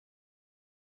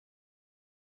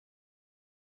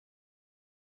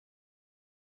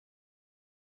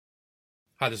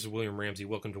Hi, this is William Ramsey.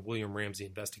 Welcome to William Ramsey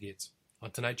Investigates. On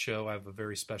tonight's show, I have a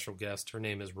very special guest. Her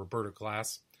name is Roberta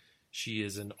Glass. She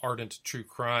is an ardent true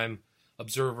crime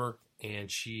observer,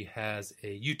 and she has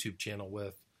a YouTube channel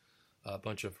with a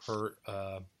bunch of her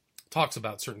talks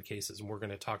about certain cases, and we're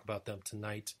going to talk about them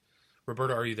tonight.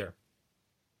 Roberta, are you there?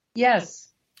 Yes.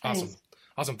 Awesome. Thanks.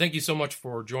 Awesome. Thank you so much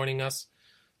for joining us.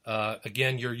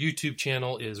 Again, your YouTube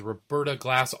channel is Roberta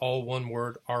Glass, all one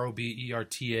word,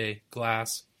 Roberta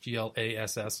Glass,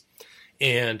 Glass.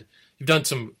 And you've done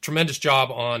some tremendous job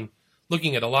on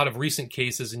looking at a lot of recent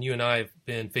cases, and you and I have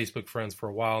been Facebook friends for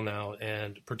a while now,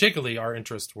 and particularly our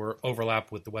interests were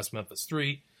overlapped with the West Memphis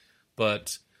 3,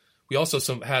 but we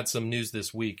also had some news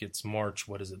this week. It's March,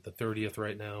 the 30th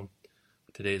right now?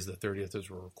 Today is the 30th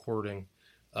as we're recording.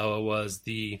 Was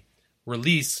the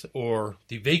release or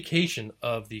the vacation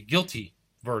of the guilty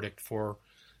verdict for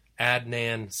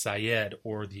Adnan Syed,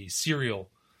 or the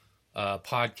serial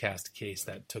podcast case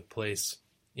that took place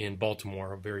in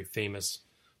Baltimore, a very famous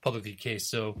publicly case.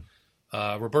 So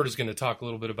Roberta's going to talk a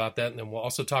little bit about that, and then we'll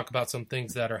also talk about some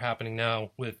things that are happening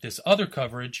now with this other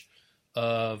coverage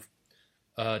of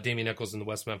Damien Echols in the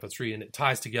West Memphis 3, and it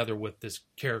ties together with this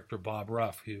character Bob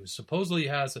Ruff, who supposedly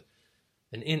has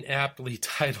an inaptly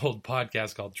titled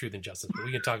podcast called Truth and Justice, but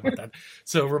we can talk about that.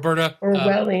 So, Roberta. Or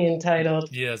welly entitled.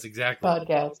 Yes, exactly.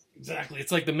 Podcast. Exactly.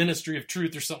 It's like the Ministry of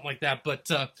Truth or something like that.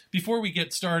 But before we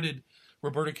get started,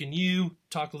 Roberta, can you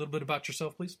talk a little bit about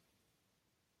yourself, please?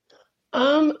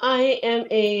 I am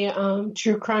a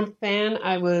true crime fan.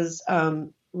 I was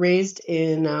raised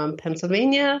in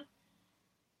Pennsylvania.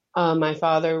 My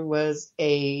father was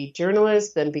a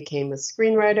journalist, then became a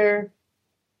screenwriter.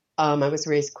 I was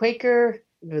raised Quaker,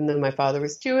 even though my father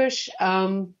was Jewish.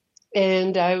 And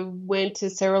I went to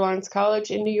Sarah Lawrence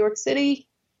College in New York City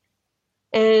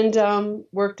and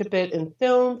worked a bit in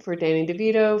film for Danny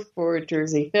DeVito for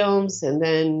Jersey Films. And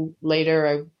then later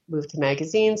I moved to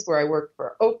magazines where I worked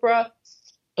for Oprah.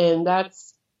 And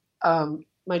that's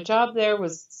my job there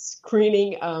was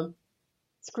screening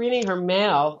her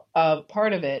mail,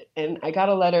 part of it. And I got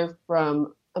a letter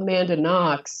from Amanda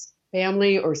Knox,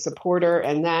 family or supporter,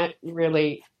 and that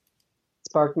really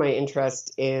sparked my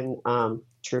interest in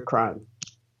true crime.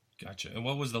 Gotcha. And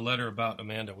what was the letter about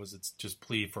Amanda? Was it just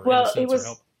plea for innocence or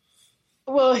help?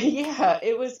 Well, yeah,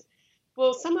 it was.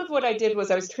 Well, some of what I did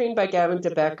was I was trained by Gavin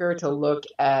DeBecker to look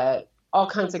at all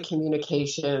kinds of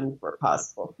communication for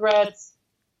possible threats.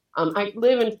 I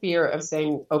live in fear of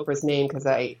saying Oprah's name because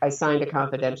I signed a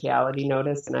confidentiality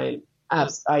notice, and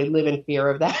I live in fear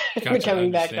of that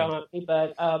coming back to haunt me.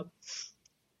 But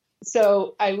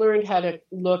so I learned how to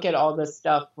look at all this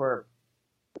stuff for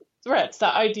threats. The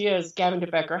ideas Gavin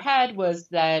DeBecker had was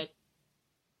that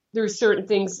there's certain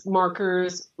things,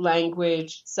 markers,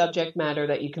 language, subject matter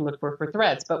that you can look for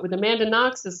threats. But with Amanda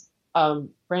Knox's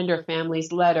friend or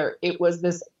family's letter, it was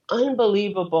this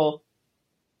unbelievably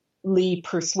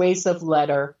persuasive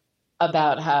letter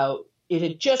about how it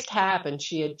had just happened.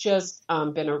 She had just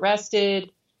been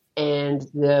arrested, and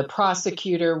the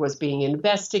prosecutor was being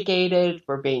investigated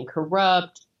for being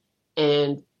corrupt,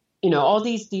 and, all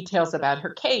these details about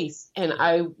her case. And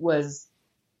I was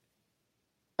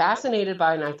fascinated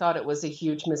by it, and I thought it was a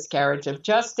huge miscarriage of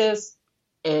justice.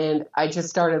 And I just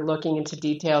started looking into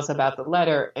details about the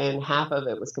letter, and half of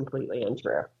it was completely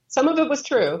untrue. Some of it was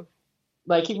true,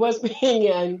 like he was being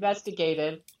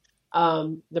investigated.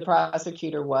 The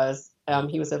prosecutor was.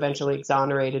 He was eventually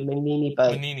exonerated, Manini,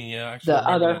 but the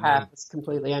other half is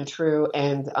completely untrue.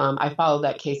 And I followed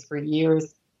that case for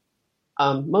years,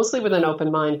 mostly with an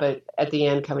open mind, but at the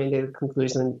end coming to the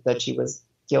conclusion that she was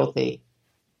guilty.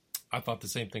 I thought the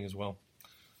same thing as well.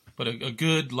 But a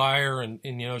good liar, and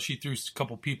she threw a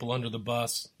couple people under the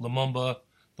bus. Lumumba,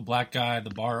 the black guy, the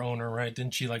bar owner, right?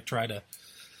 Didn't she try to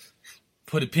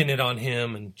pin it on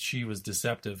him, and she was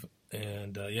deceptive.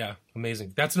 And,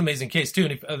 amazing. That's an amazing case,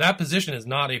 too. And that position is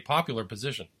not a popular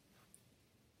position.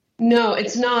 No,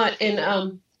 it's not. And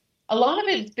a lot of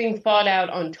it's being fought out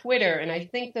on Twitter. And I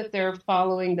think that they're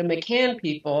following the McCann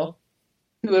people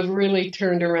who have really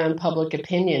turned around public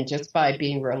opinion just by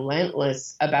being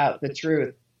relentless about the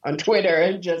truth on Twitter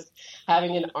and just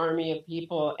having an army of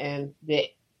people. And the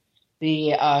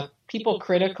people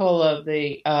critical of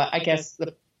I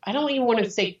don't even want to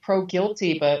say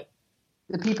pro-guilty, but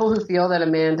the people who feel that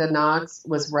Amanda Knox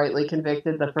was rightly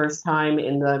convicted the first time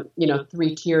in the,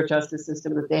 3-tier justice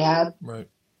system that they had, right,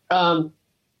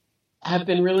 have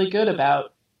been really good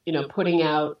about, putting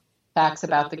out facts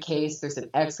about the case. There's an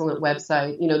excellent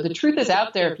website. The truth is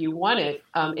out there if you want it.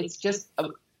 It's just,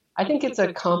 I think it's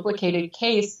a complicated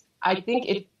case. I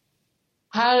think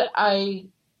had I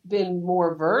been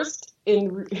more versed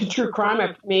in true crime,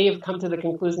 I may have come to the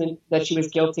conclusion that she was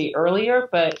guilty earlier,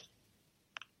 but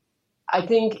I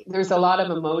think there's a lot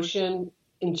of emotion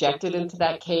injected into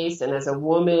that case. And as a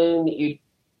woman,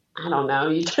 I don't know,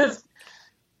 you just,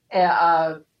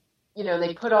 they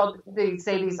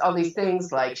say all these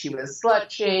things like she was slut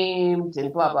shamed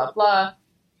and blah, blah, blah.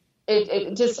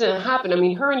 It just didn't happen. I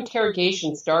mean, her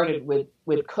interrogation started with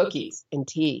cookies and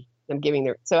tea. Them giving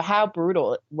their, so how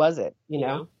brutal was it,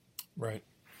 Right.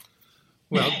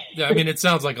 Well, I mean, it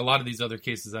sounds like a lot of these other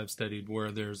cases I've studied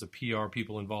where there's a PR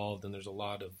people involved and there's a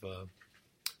lot of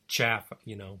chaff,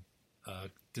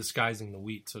 disguising the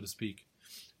wheat, so to speak.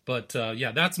 But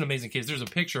yeah, that's an amazing case. There's a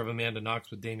picture of Amanda Knox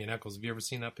with Damien Echols. Have you ever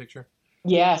seen that picture?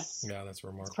 Yes. Yeah, that's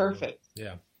remarkable. It's perfect.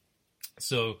 Yeah.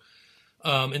 So,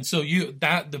 and so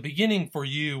the beginning for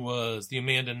you was the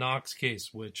Amanda Knox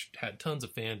case, which had tons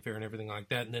of fanfare and everything like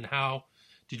that. And then how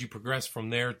did you progress from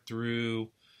there through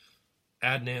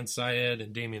Adnan Syed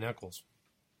and Damien Echols?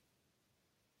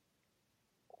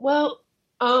 Well,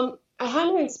 I had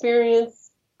an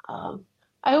experience.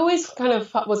 I always kind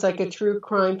of was like a true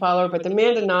crime follower, but the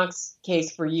Amanda Knox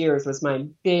case for years was my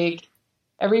big,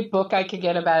 every book I could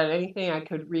get about it, anything I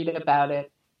could read about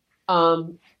it.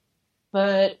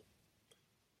 But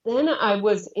then I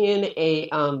was in a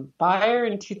fire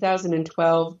in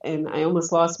 2012, and I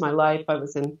almost lost my life. I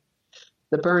was in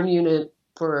the burn unit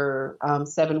for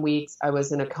 7 weeks. I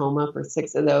was in a coma for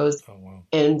 6 of those. Oh, wow.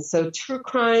 And so true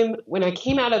crime, when I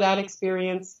came out of that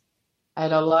experience, I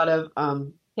had a lot of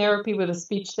therapy with a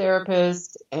speech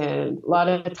therapist and a lot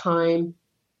of time,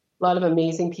 a lot of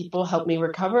amazing people helped me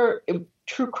recover.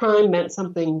 True crime meant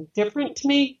something different to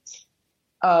me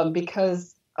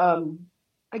because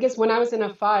I guess when I was in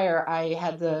a fire, I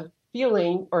had the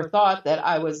feeling or thought that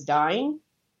I was dying.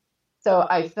 So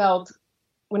I felt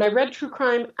when I read true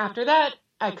crime after that,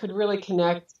 I could really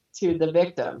connect to the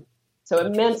victim. So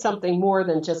it meant something more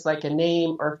than just like a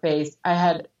name or face. I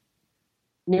had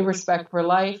new respect for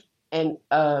life and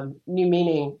new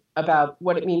meaning about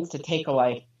what it means to take a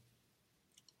life.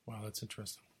 Wow, that's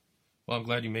interesting. Well, I'm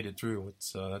glad you made it through.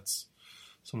 It's that's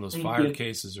some of those Thank fire you.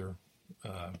 cases are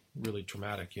really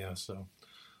traumatic. Yeah. So,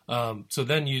 so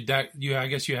then I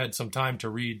guess you had some time to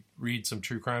read some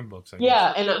true crime books. I guess.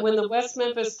 Yeah, and when the West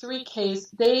Memphis 3 case,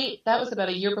 that was about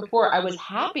a year before. I was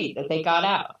happy that they got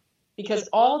out because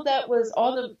all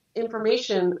the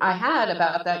information I had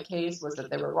about that case was that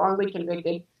they were wrongly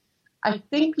convicted. I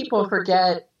think people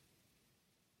forget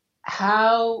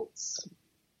how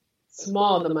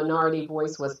small the minority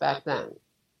voice was back then.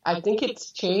 I think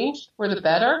it's changed for the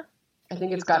better. I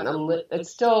think it's gotten it's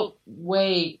still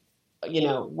way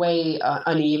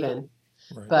uneven,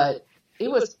 Right. but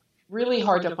it was really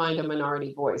hard to find a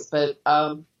minority voice. But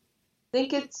I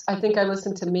think I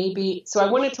listened to so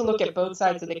I wanted to look at both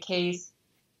sides of the case.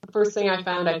 The first thing I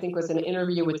found, I think, was an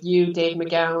interview with you, Dave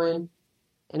McGowan,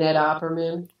 and Ed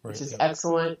Opperman, which is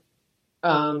excellent.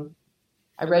 I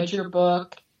read your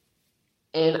book,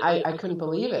 and I couldn't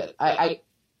believe it.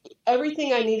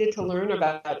 Everything I needed to learn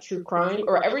about true crime,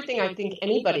 or everything I think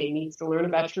anybody needs to learn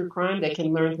about true crime, they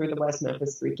can learn through the West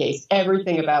Memphis 3 case.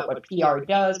 Everything about what PR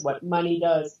does, what money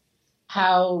does,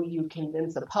 how you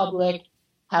convince the public,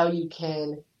 how you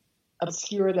can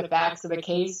obscure the facts of a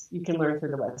case, you can learn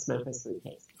through the West Memphis 3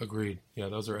 case. Agreed. Yeah,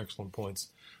 those are excellent points.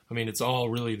 I mean, it's all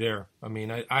really there. I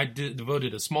mean, I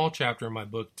devoted a small chapter in my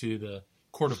book to the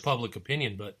court of public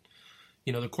opinion, but,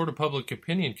 the court of public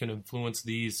opinion can influence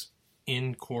these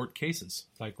in-court cases.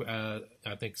 Like, I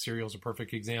think Serial's a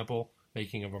perfect example,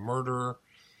 Making of a Murderer,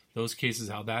 those cases,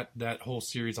 how that whole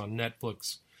series on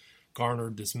Netflix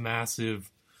garnered this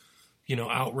massive,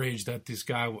 outrage that this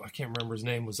guy, I can't remember his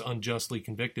name, was unjustly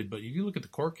convicted. But if you look at the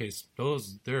court case,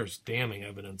 there's damning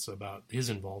evidence about his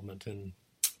involvement. And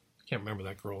I can't remember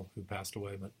that girl who passed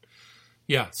away, but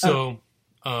yeah. So,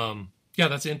 yeah,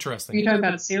 that's interesting. Are you talking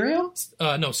about Serial?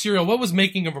 No, Serial. What was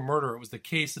Making of a Murder? It was the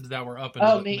cases that were up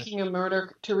in Making a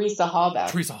Murder, Teresa Hallback.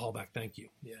 Teresa Hallback, thank you.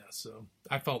 Yeah, so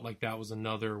I felt like that was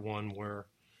another one where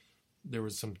there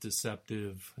was some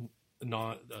deceptive,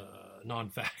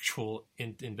 non-factual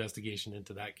investigation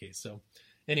into that case. So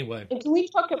anyway. And can we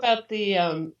talk about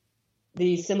the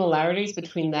similarities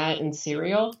between that and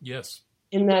Serial? Yes.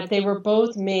 In that they were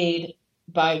both made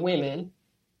by women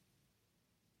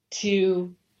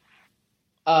to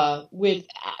with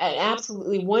an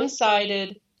absolutely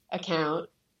one-sided account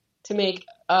to make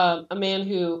a man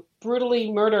who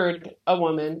brutally murdered a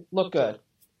woman look good.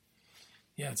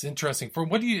 Yeah, it's interesting.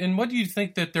 What do you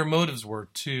think that their motives were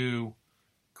to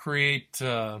create,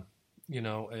 an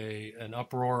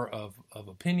uproar of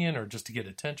opinion, or just to get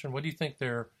attention? What do you think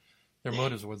their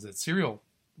motives was? That Serial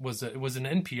was an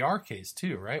NPR case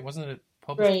too, right? Wasn't it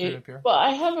published through Right. NPR? Well,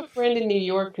 I have a friend in New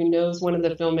York who knows one of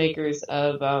the filmmakers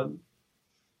of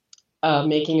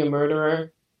Making a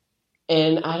Murderer.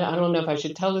 And I don't know if I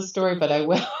should tell the story, but I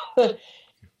will.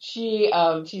 She's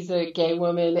a gay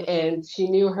woman, and she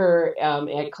knew her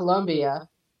at Columbia.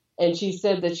 And she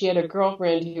said that she had a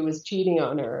girlfriend who was cheating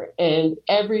on her, and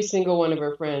every single one of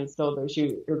her friends told her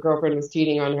her girlfriend was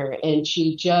cheating on her, and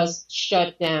she just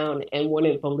shut down and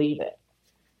wouldn't believe it.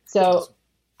 So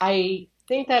I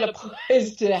think that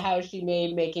applies to how she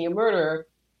made Making a Murderer.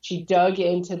 She dug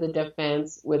into the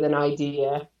defense with an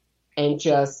idea and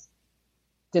just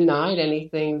denied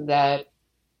anything that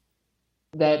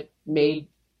made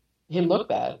him look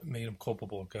bad. Made him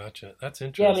culpable. Gotcha. That's Yeah,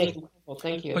 interesting. made him culpable.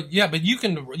 Thank you. But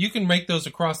you can make those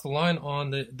across the line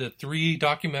on the 3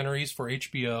 documentaries for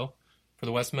HBO for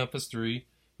the West Memphis 3,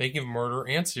 Making a Murder,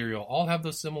 and Serial. All have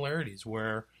those similarities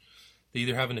where they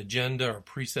either have an agenda or a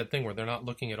preset thing where they're not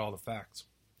looking at all the facts,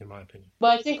 in my opinion.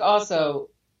 But I think also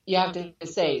you have to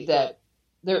say that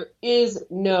there is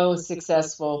no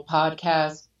successful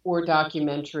podcast or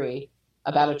documentary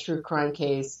about a true crime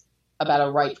case about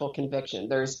a rightful conviction.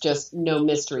 There's just no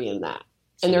mystery in that.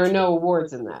 And there are no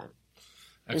awards in that.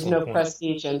 There's no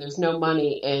prestige and there's no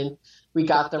money. And we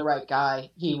got the right guy.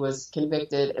 He was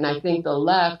convicted. And I think the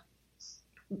left,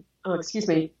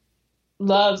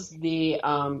 loves the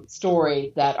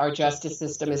story that our justice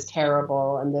system is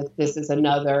terrible and that this is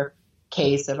another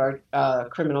case of our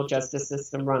criminal justice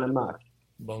system run amok.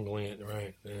 Bungling it,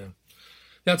 right, yeah.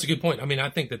 That's a good point. I mean, I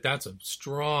think that's a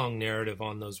strong narrative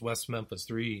on those West Memphis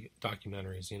 3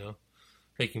 documentaries,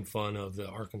 making fun of the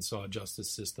Arkansas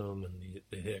justice system and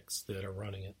the hicks that are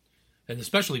running it. And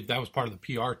especially if that was part of the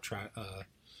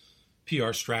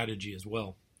PR strategy as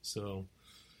well. So,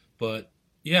 but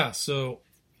yeah, so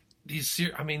these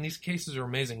cases are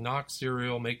amazing. Knox,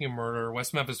 Serial, Making a Murder,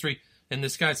 West Memphis 3. And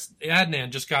this guy,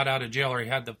 Adnan, just got out of jail, or he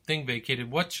had the thing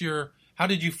vacated. How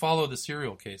did you follow the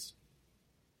Serial case?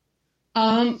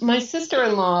 My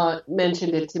sister-in-law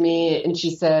mentioned it to me, and she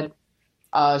said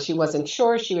she wasn't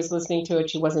sure. She was listening to it.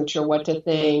 She wasn't sure what to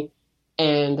think,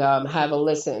 and have a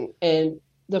listen. And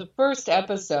the first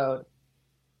episode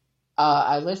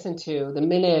I listened to, the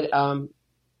minute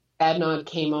Adnan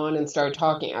came on and started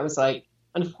talking, I was like,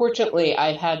 unfortunately,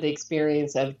 I had the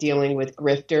experience of dealing with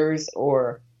grifters,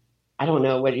 or I don't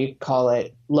know what you call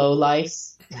it,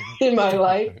 lowlifes in my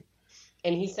life.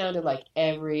 And he sounded like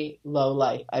every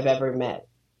lowlife I've ever met,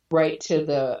 right to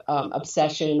the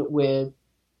obsession with,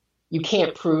 you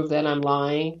can't prove that I'm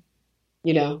lying,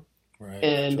 Right.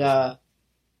 And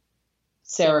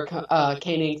Sarah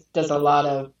Koenig makes a lot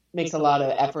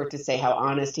of effort to say how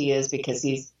honest he is because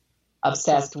he's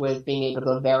obsessed with being able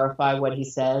to verify what he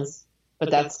says.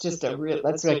 But that's just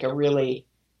that's like a really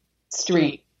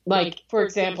street. Like, for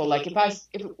example, like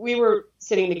if we were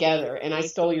sitting together and I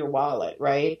stole your wallet,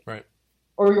 right? Right.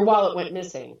 Or your wallet went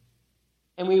missing,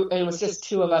 and it was just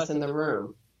 2 of us in the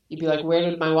room. You'd be like, "Where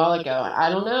did my wallet go?" I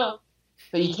don't know,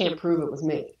 but you can't prove it was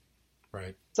me.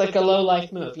 Right. It's like a low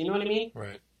life move. You know what I mean?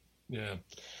 Right. Yeah.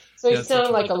 So he sounded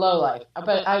like a low life,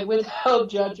 but I withheld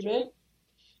judgment.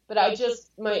 But I just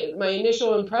my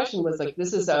initial impression was like,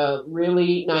 this is a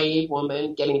really naive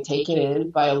woman getting taken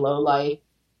in by a low life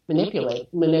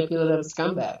manipulative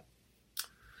scumbag.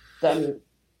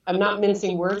 I'm not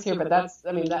mincing words here, but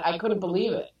I couldn't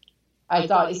believe it. I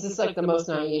thought, is this like the most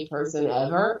naive person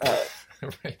ever?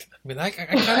 Right. I mean, I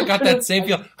kind of got that same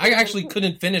feel. I actually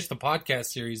couldn't finish the podcast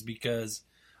series because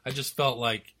I just felt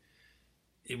like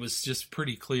it was just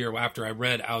pretty clear after I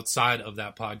read outside of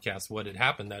that podcast what had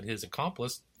happened, that his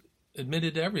accomplice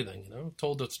admitted to everything,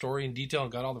 told the story in detail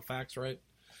and got all the facts right.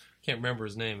 Can't remember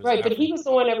his name. Right, but he was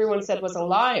the one everyone said was a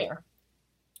liar.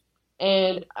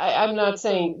 And I'm not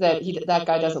saying that that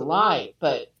guy doesn't lie,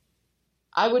 but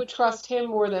I would trust him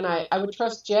more than I would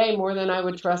trust Jay more than I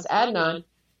would trust Adnan.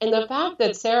 And the fact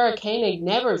that Sarah Koenig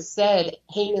never said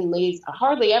Heyman Lee's,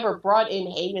 hardly ever brought in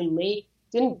Heyman Lee,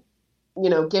 didn't,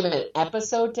 give an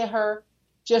episode to her,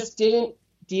 just didn't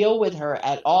deal with her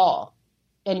at all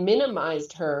and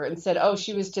minimized her and said, oh,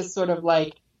 she was just sort of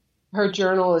like, her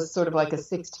journal is sort of like a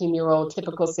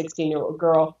typical 16-year-old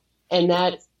girl.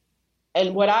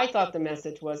 And what I thought the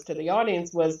message was to the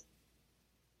audience was,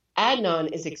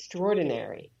 Adnan is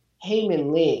extraordinary.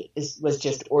 Heyman Lee was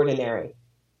just ordinary.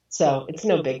 So it's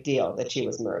no big deal that she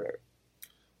was murdered.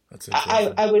 That's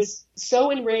interesting. I was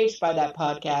so enraged by that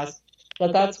podcast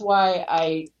that's why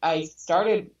I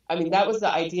started. I mean, that was the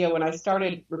idea when I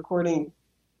started recording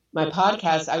my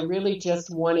podcast. I really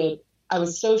just I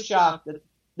was so shocked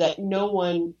that no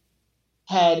one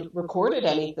had recorded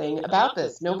anything about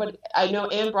this. Nobody. I know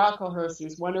Anne Brocklehurst,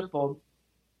 who's wonderful,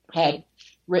 had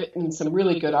written some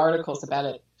really good articles about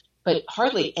it, but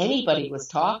hardly anybody was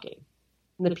talking.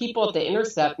 And the people at The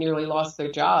Intercept nearly lost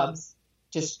their jobs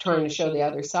just trying to show the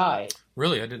other side.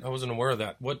 Really? I wasn't aware of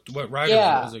that. What writers?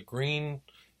 Yeah. Was it Green?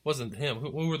 Wasn't him.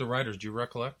 Who were the writers? Do you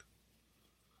recollect?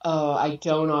 Oh, I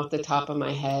don't off the top of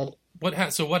my head.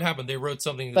 So what happened? They wrote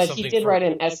something. But he did write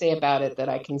an essay about it that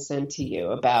I can send to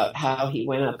you about how he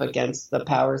went up against the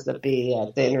powers that be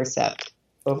at The Intercept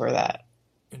over that.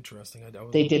 Interesting.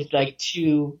 They did like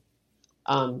two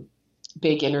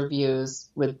big interviews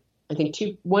with, I think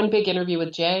one big interview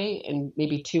with Jay and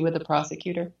maybe two with the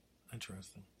prosecutor.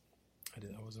 Interesting.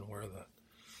 I wasn't aware of that.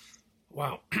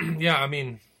 Wow. Yeah, I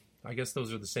mean, I guess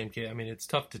those are the same case. I mean, it's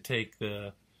tough to take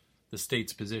the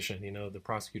state's position, the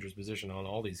prosecutor's position on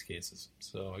all these cases.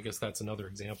 So I guess that's another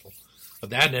example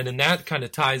of that. And that kind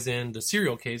of ties in, the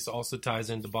serial case also ties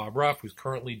into Bob Ruff, who's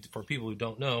currently, for people who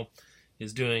don't know,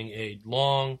 is doing a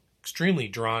long, extremely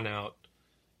drawn-out,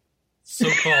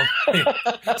 so-called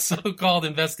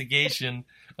investigation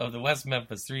of the West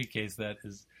Memphis 3 case that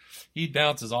is, he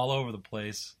bounces all over the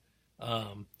place,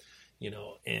 and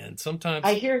sometimes...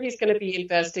 I hear he's going to be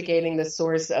investigating the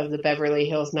source of the Beverly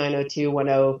Hills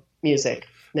 90210 music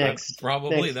next. That's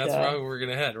probably where we're going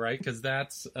to head, right? Because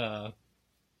that's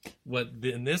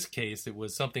in this case, it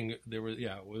was something, it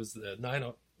was the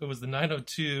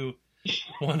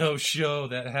 90210 show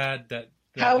that had the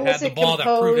ball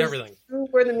that proved everything. Who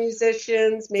were the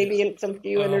musicians? Maybe in some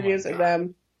few interviews with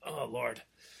them. Oh Lord,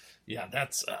 yeah,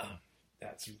 that's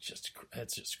just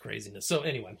craziness. So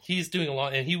anyway, he's doing a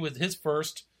lot, and he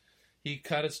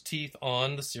cut his teeth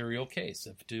on the serial case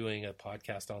of doing a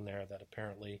podcast on there that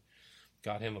apparently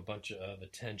got him a bunch of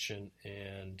attention,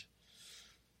 and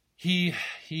he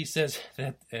says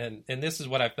that, and this is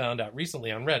what I found out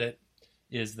recently on Reddit,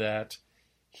 is that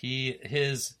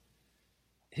his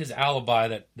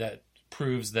alibi that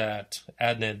proves that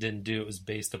Adnan didn't do it was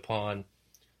based upon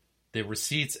the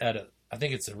receipts I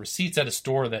think it's the receipts at a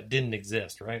store that didn't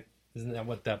exist, right? Isn't that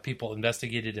what that people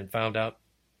investigated and found out?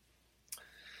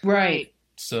 Right.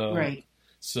 So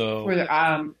for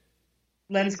the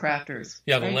lens crafters.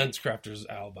 Yeah, right? The lens crafters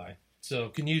alibi. So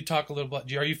can you talk a little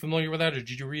about? Are you familiar with that, or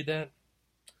did you read that?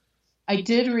 I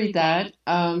did read that.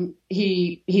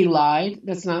 He lied.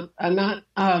 That's not. I'm not.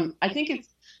 I think it's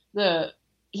the.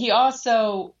 He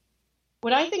also.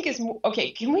 What I think is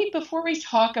okay. Can we, before we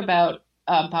talk about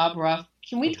Bob Ruff,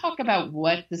 can we talk about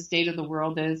what the state of the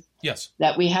world is? Yes.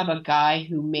 That we have a guy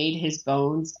who made his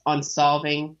bones on solved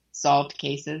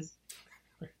cases.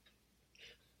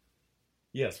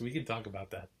 Yes, we can talk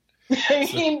about that. I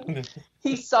mean,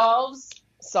 he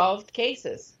solved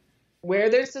cases. Where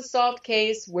there's a solved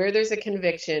case, where there's a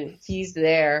conviction, he's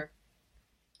there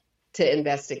to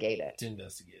investigate it.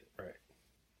 Right.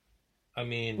 I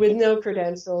mean... with no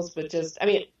credentials, but just, I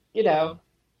mean,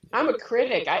 I'm a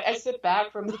critic. I sit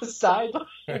back from the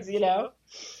sidelines,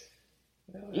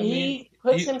 He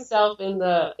puts himself in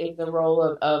the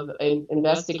role of an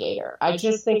investigator. I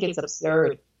just think it's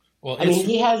absurd. Well,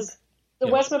 he has... The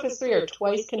West Memphis 3 are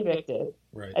twice convicted.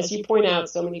 Right. As you point out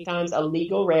so many times, a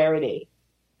legal rarity.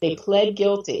 They pled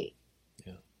guilty.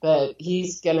 Yeah. But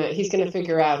he's gonna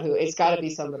figure out who. It's got to be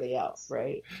somebody else,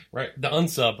 right? Right. The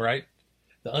unsub, right?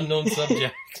 The unknown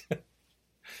subject.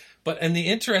 And the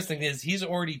interesting is he's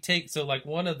already so like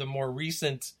one of the more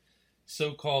recent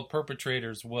so-called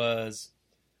perpetrators was,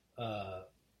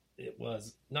 it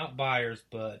was not Byers,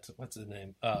 but what's his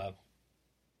name?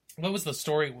 What was the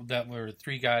story that were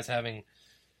 3 guys having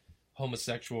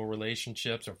homosexual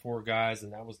relationships, or 4 guys,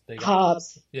 and that was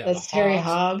Hobbs. Yeah, that's Terry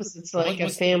Hobbs. It's like a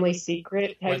family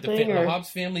secret type thing. The Hobbs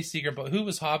family secret. But who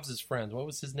was Hobbs's friend? What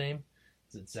was his name?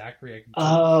 Is it Zachary?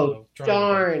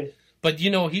 Darn. But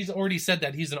he's already said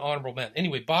that he's an honorable man.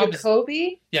 Anyway, Bob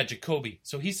Jacoby? Jacoby.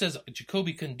 So he says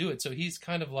Jacoby couldn't do it. So he's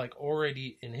kind of like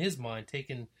already in his mind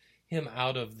taken him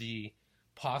out of the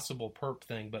possible perp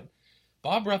thing. But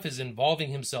Bob Ruff is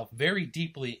involving himself very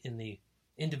deeply in the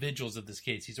individuals of this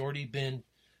case. He's already been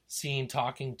seen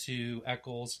talking to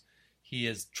Echols. He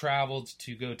has traveled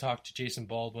to go talk to Jason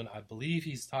Baldwin. I believe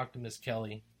he's talked to Miss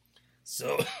Kelly.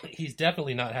 So he's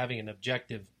definitely not having an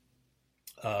objective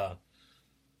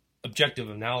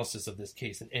analysis of this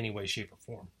case in any way, shape, or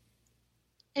form.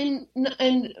 And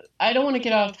I don't want to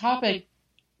get off topic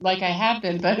like I have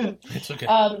been, but it's okay.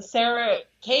 Sarah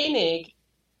Koenig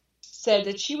said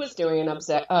that she was doing an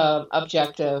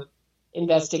objective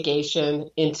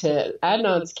investigation into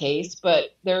Adnan's case,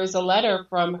 but there was a letter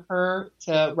from her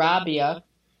to Rabia,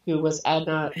 who was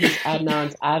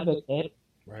Adnan's advocate,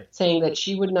 right, saying that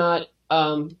she would not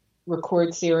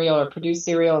record serial or produce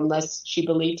serial unless she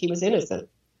believed he was innocent.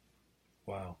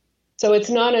 Wow. So it's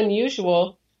not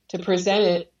unusual to present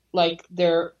it like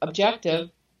they're objective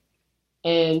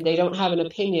and they don't have an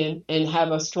opinion and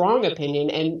have a strong opinion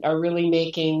and are really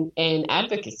making an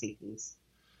advocacy piece.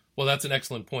 Well, that's an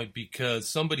excellent point, because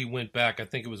somebody went back, I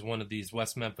think it was one of these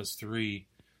West Memphis 3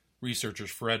 researchers,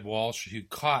 Fred Walsh, who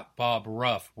caught Bob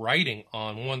Ruff writing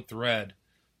on one thread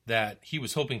that he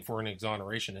was hoping for an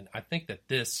exoneration. And I think that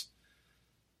this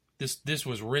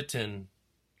was written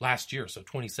last year, so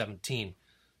 2017.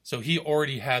 So he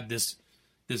already had this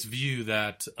view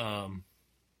that,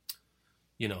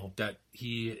 that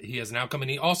he has an outcome.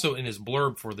 And he also, in his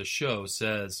blurb for the show,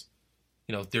 says,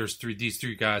 there's these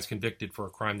three guys convicted for a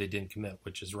crime they didn't commit,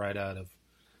 which is right out of,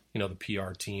 the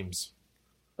PR team's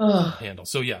handle.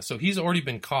 So he's already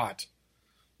been caught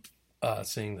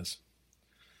saying this.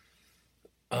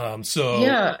 I'm trying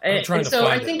to find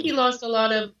I think he lost a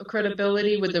lot of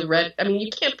credibility with the Reddit. I mean, you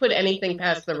can't put anything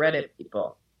past the Reddit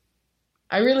people.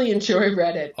 I really enjoy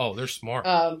Reddit. Oh, they're smart.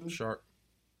 Sharp.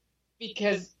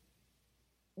 Because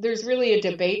there's really a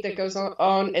debate that goes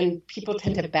on, and people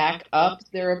tend to back up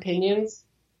their opinions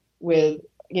with,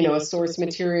 a source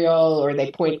material, or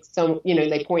they point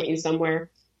you somewhere,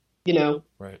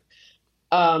 Right.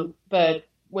 But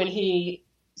when he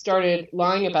started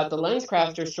lying about the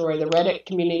LensCrafter story, the Reddit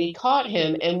community caught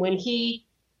him. And when he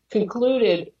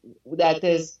concluded that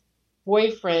this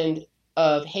boyfriend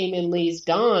of Heyman Lee's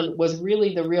Don was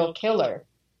really the real killer,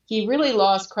 he really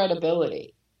lost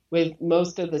credibility with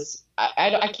most of this.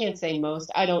 I can't say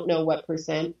most. I don't know what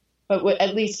percent, but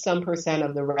at least some percent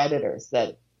of the Redditors,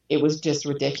 that it was just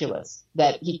ridiculous,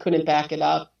 that he couldn't back it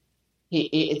up.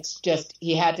 He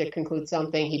had to conclude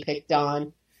something. He picked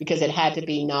Don because it had to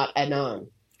be not Adnan.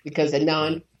 Because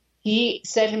Adnan, he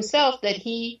said himself that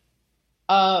he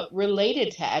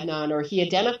related to Adnan, or he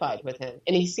identified with him.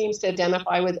 And he seems to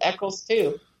identify with Echols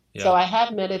too. Yeah. So I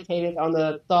have meditated on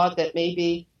the thought that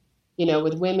maybe,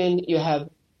 with women you have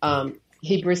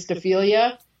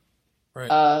hybristophilia,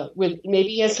 right. With maybe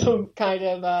he has some kind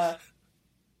of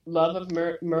love of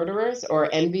murderers or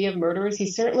envy of murderers.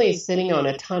 He certainly is sitting on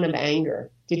a ton of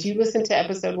anger. Did you listen to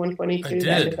episode 122?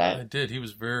 I did. He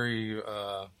was very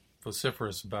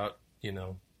vociferous about,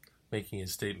 making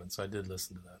his statements. I did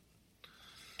listen to that.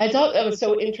 I thought that was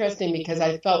so interesting because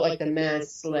I felt like the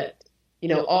mask slipped.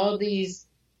 All these,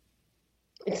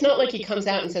 it's not like he comes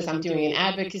out and says, I'm doing an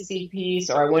advocacy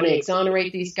piece or I want to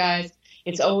exonerate these guys.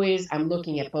 It's always, I'm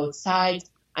looking at both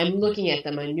sides. I'm looking at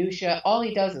the minutia. All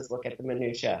he does is look at the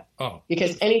minutia. Oh.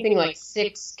 Because anything like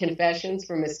 6 confessions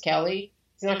from Miss Kelly,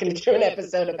 he's not going to do an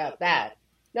episode about that.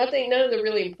 None of the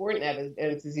really important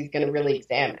evidence is he's going to really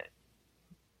examine.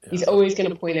 Yeah. He's always going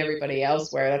to point everybody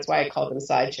elsewhere. That's why I called him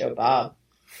Sideshow Bob.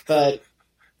 But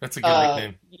that's a good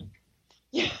nickname.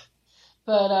 Yeah.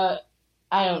 But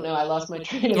I don't know. I lost my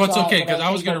train of thought. No, it's okay, because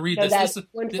I was going to read this. That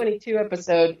 122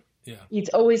 episode, he's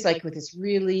always like with this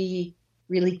really,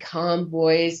 really calm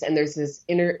voice. And there's this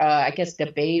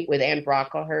debate with Anne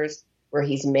Brocklehurst where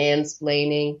he's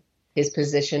mansplaining his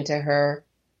position to her,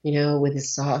 with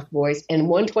his soft voice. And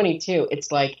 122,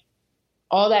 it's like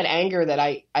all that anger that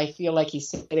I feel like he's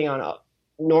sitting on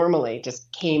normally just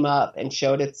came up and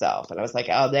showed itself. And I was like,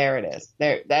 oh, there it is.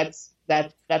 That's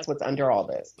what's under all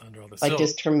this. Like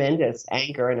just tremendous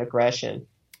anger and aggression.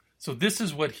 So this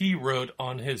is what he wrote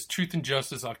on his Truth and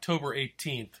Justice, October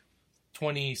 18th,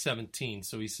 2017.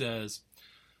 So he says,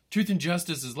 Truth and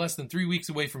Justice is less than 3 weeks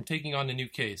away from taking on a new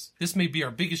case. This may be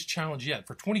our biggest challenge yet.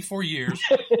 For 24 years,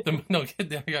 I'm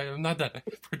not done.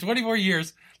 For 24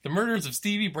 years, the murders of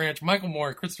Stevie Branch, Michael Moore,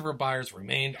 and Christopher Byers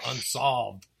remained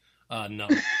unsolved. No.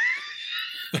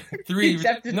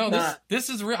 This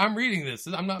is I'm reading this.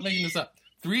 I'm not making this up.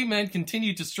 3 men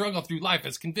continue to struggle through life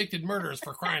as convicted murderers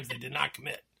for crimes they did not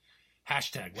commit.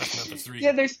 Hashtag West Memphis 3.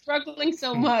 Yeah, they're struggling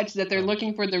so much that they're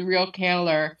looking for the real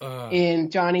killer in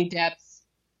Johnny Depp's,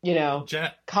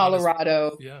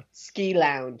 Colorado ski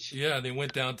lounge. Yeah, they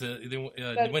went down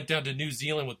to New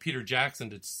Zealand with Peter Jackson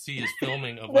to see his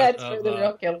filming of the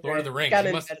real killer. Lord of the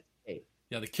Rings.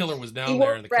 The killer was down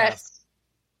there in the cast.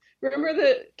 Remember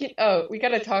we got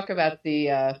to talk about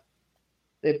the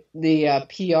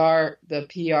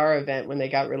PR event when they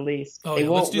got released. Oh,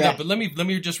 let's do that. But let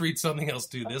me just read something else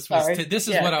too. This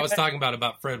is what I was talking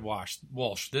about Fred Walsh.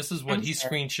 This is what he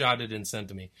screenshotted and sent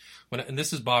to me. And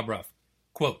this is Bob Ruff.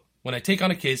 Quote, when I take on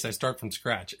a case, I start from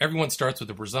scratch. Everyone starts with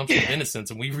a presumption of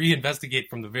innocence, and we reinvestigate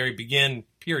from the very begin,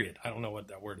 period. I don't know what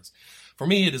that word is. For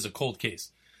me, it is a cold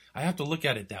case. I have to look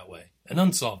at it that way. An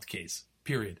unsolved case,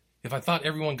 period. If I thought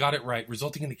everyone got it right,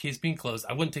 resulting in the case being closed,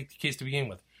 I wouldn't take the case to begin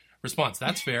with. Response,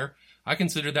 that's fair. I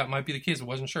considered that might be the case. I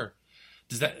wasn't sure.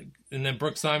 And then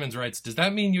Brooke Simons writes, does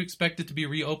that mean you expect it to be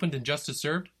reopened and justice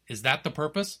served? Is that the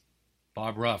purpose?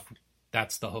 Bob Ruff,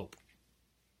 that's the hope.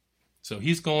 So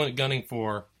he's gunning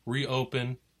for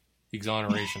reopen,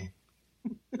 exoneration.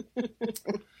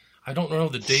 I don't know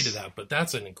the date of that, but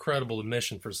that's an incredible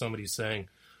admission for somebody saying,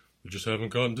 we just haven't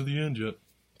gotten to the end yet.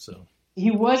 So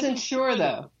he wasn't sure,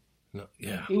 though. No,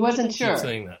 yeah. He wasn't sure. Keep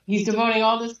saying that. He's devoting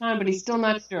all this time, but he's still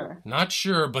not sure. Not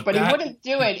sure, but he wouldn't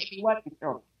do it if he wasn't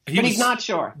sure. He's not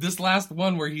sure. This last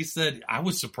one where he said, I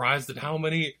was surprised at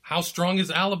how strong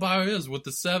his alibi is with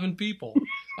the 7 people.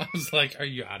 I was like, are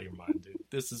you out of your mind, dude?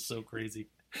 This is so crazy.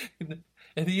 And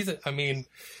anyway.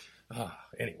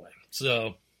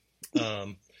 So,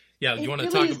 yeah, you want to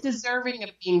talk? He's deserving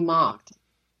of being mocked.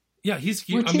 Yeah,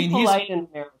 We're too polite in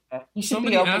America. He should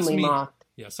be openly mocked.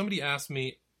 Yeah, somebody asked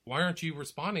me, why aren't you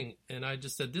responding? And I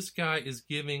just said, this guy is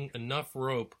giving enough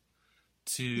rope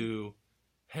to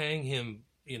hang him,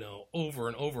 over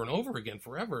and over and over again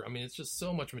forever. I mean, it's just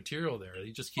so much material there.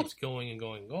 He just keeps going and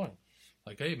going and going.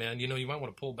 Like, hey, man, you might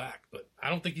want to pull back, but I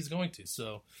don't think he's going to.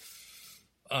 So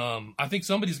I think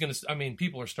somebody's going to,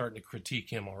 people are starting to critique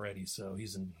him already. So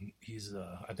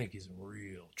I think he's in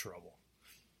real trouble.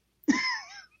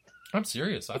 I'm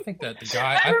serious. I think that the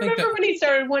guy, I remember when he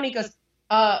started one, he goes,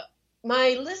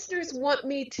 my listeners want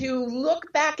me to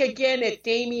look back again at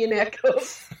Damien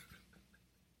Echols.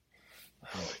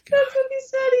 Oh my God. That's what he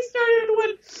said. He started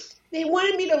one. They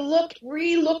wanted me to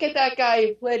re-look at that guy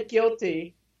who pled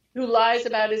guilty, who lies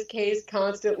about his case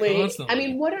constantly. I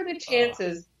mean, what are the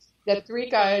chances that 3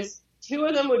 guys, 2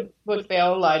 of them would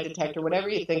fail a lie detector, whatever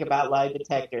you think about lie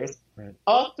detectors, right.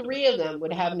 All 3 of them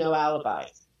would have no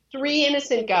alibis. 3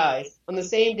 innocent guys on the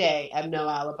same day have no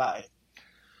alibis.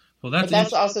 Well,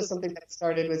 that's also something that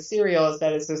started with Serial, is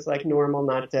that it's just like normal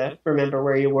not to remember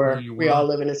where you were. We all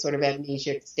live in a sort of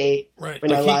amnesic state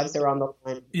when our lives are on the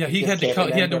line. Yeah, he had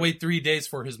to wait 3 days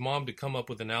for his mom to come up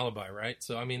with an alibi, right?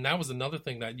 So, that was another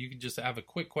thing that you could just have a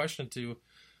quick question to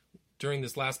during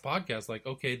this last podcast. Like,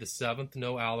 okay, the 7th,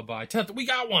 no alibi. 10th, we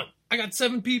got one. I got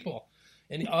 7 people.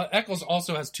 And Echols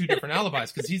also has 2 different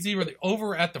alibis because he's either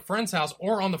over at the friend's house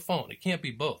or on the phone. It can't be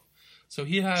both. So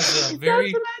he has That's what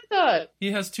I thought.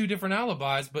 He has 2 different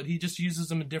alibis, but he just uses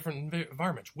them in different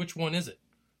environments. Which one is it?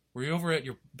 Were you over at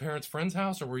your parents' friend's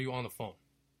house, or were you on the phone?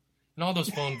 And all those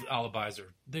phone alibis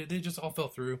they just all fell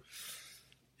through.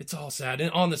 It's all sad.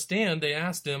 And on the stand, they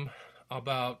asked him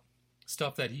about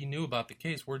stuff that he knew about the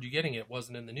case. Where'd you getting it? It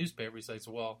wasn't in the newspaper. He says,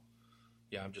 well,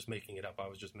 yeah, I'm just making it up. I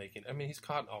was just making it. He's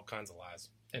caught in all kinds of lies.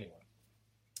 Anyway.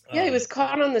 Yeah, he was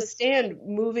caught on the stand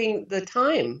moving the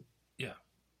time. Yeah.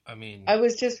 I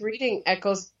was just reading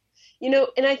Echols,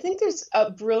 and I think there's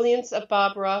a brilliance of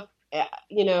Bob Ruff.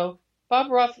 Bob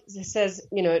Ruff says,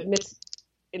 admits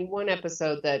in one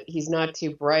episode that he's not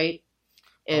too bright.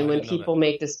 And when people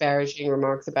make disparaging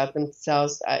remarks about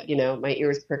themselves, my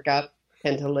ears prick up,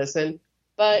 tend to listen.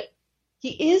 But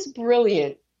he is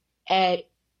brilliant at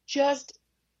just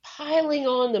piling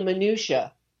on the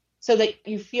minutia so that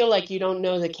you feel like you don't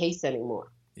know the case anymore.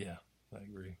 Yeah, I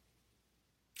agree.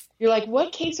 You're like,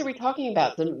 what case are we talking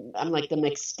about? I'm like, the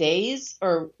McStays?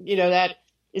 Or, that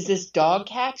is this dog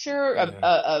catcher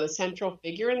a central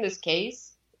figure in this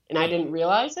case? And I didn't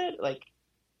realize it? Like,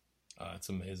 it's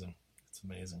amazing. It's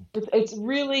amazing. It's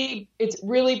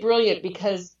really brilliant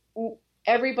because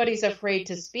everybody's afraid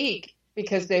to speak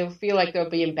because they feel like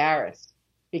they'll be embarrassed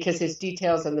because his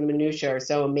details on the minutia are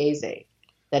so amazing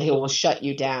that he will shut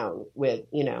you down with,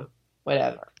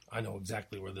 whatever. I know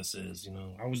exactly where this is.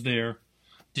 I was there.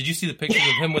 Did you see the pictures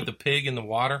of him with the pig in the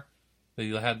water?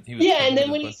 And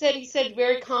then when he said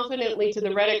very confidently to the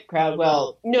Reddit crowd,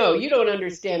 well, no, you don't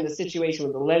understand the situation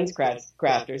with the lens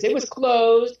crafters. It was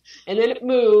closed, and then it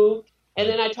moved, and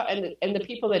then and the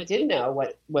people that did know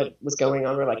what was going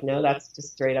on were like, no, that's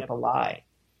just straight up a lie.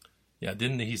 Yeah,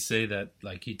 didn't he say that,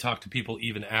 like, he talked to people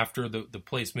even after the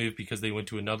place moved because they went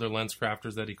to another lens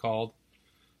crafters that he called?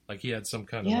 Like, he had some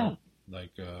kind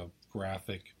of,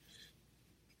 graphic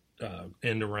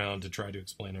end around to try to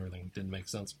explain everything. It didn't make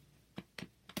sense.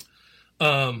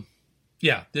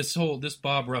 This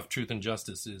Bob Ruff Truth and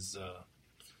Justice is,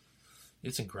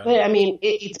 it's incredible. But,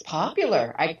 it's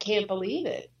popular. I can't believe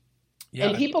it. Yeah.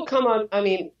 And people come on,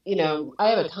 I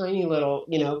have a tiny little,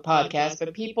 podcast,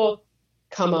 but people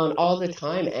come on all the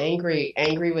time angry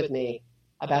with me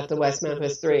about the West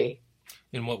Memphis 3.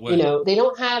 In what way? They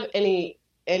don't have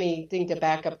anything to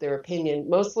back up their opinion.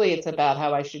 Mostly it's about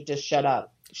how I should just shut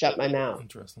my mouth.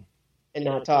 Interesting. And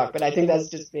not talk. But I think that's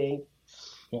just being...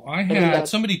 Well,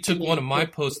 somebody took one of my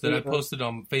posts that I posted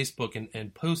on Facebook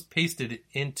and pasted it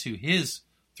into his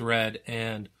thread,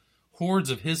 and hordes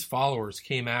of his followers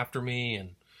came after me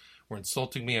and were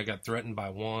insulting me. I got threatened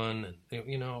by one,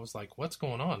 and I was like, "What's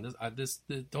going on? This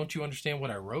don't you understand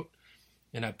what I wrote?"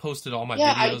 And I posted all my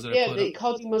videos that I put they up.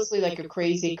 called you mostly like a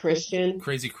crazy Christian.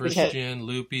 Crazy Christian,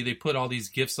 loopy. They put all these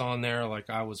gifs on there like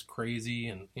I was crazy.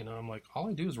 And, I'm like, all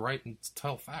I do is write and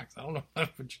tell facts. I don't know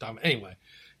what you're talking about. Anyway,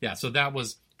 yeah, so that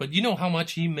was, but you know how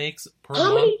much he makes per month?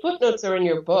 How many footnotes are in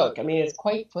your book? I mean, it's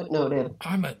quite footnoted.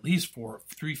 I'm at least for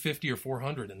 350 or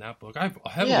 400 in that book. I've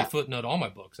heavily footnote all my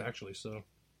books, actually, so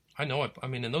I know it. I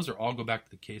mean, and those are all go back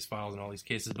to the case files and all these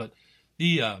cases, but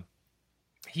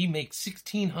he makes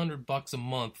 $1,600 a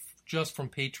month just from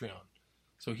Patreon.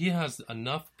 So he has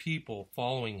enough people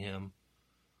following him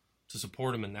to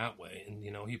support him in that way. And,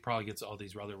 he probably gets all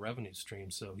these other revenue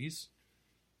streams. So he's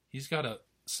got a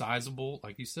sizable,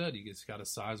 like you said, he's got a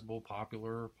sizable,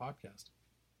 popular podcast.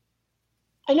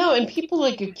 I know. And people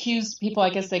accuse people,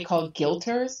 I guess they call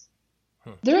guilters.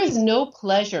 Huh. There is no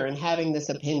pleasure in having this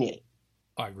opinion.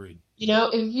 I agree.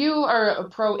 If you are a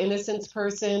pro-innocence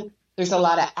person, there's a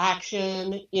lot of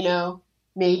action,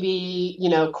 maybe,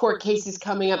 court cases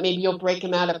coming up. Maybe you'll break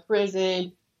him out of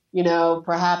prison,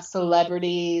 perhaps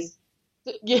celebrities,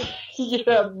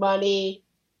 money,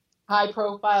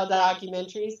 high-profile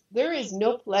documentaries. There is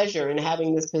no pleasure in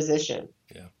having this position.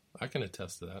 Yeah, I can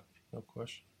attest to that. No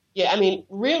question. Yeah, I mean,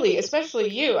 really, especially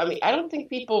you. I mean, I don't think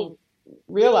people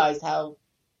realize how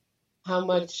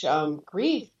much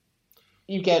grief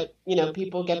you get,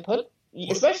 people get put,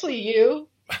 especially you.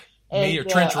 Me or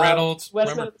Trench Reynolds.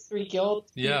 West Memphis 3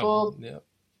 Guild people. Yeah.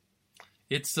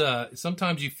 It's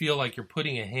sometimes you feel like you're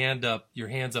putting your hands up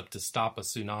to stop a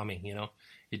tsunami,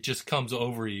 It just comes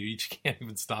over you. You just can't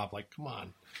even stop. Like, come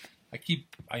on. I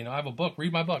have a book.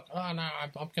 Read my book. Oh, no,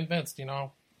 I'm convinced,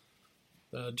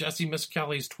 Jesse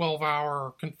Miskelly's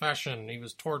 12-hour confession. He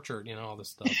was tortured, all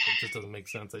this stuff. It just doesn't make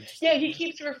sense.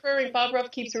 Bob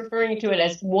Ruff keeps referring to it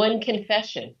as one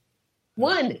confession.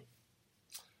 One.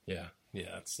 Yeah,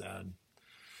 it's sad.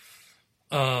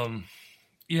 One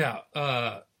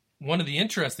of the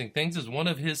interesting things is one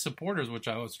of his supporters, which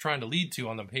I was trying to lead to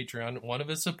on the Patreon, one of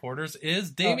his supporters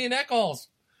is Damien Echols.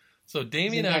 So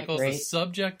Damien Echols, the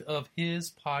subject of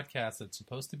his podcast that's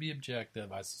supposed to be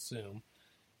objective, I assume,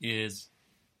 is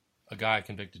a guy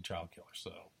convicted child killer.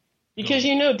 So because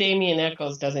Damien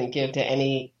Echols doesn't give to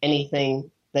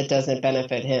anything that doesn't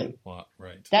benefit him. Well,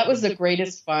 right. That was the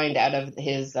greatest find out of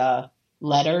his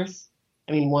letters.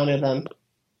 I mean, one of them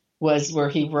was where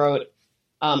he wrote,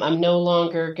 I'm no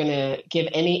longer going to give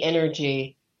any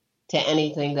energy to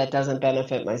anything that doesn't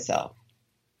benefit myself.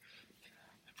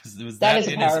 That is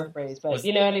a paraphrase, but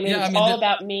you know what I mean? Yeah, it's all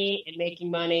about me and making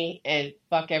money and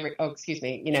fuck F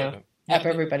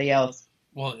everybody else.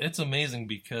 Well, it's amazing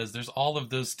because there's all of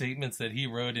those statements that he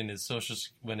wrote in his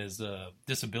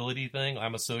disability thing.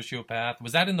 I'm a sociopath.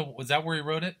 Was that where he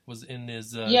wrote it? Was in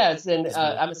his? Yes, and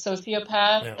I'm a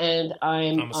sociopath and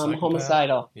I'm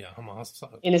homicidal. Yeah,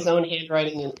 homicidal. In his own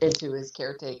handwriting into his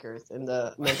caretakers in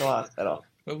the mental hospital.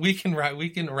 But we can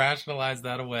rationalize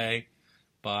that away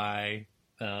by,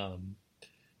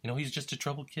 he's just a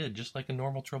troubled kid, just like a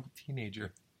normal troubled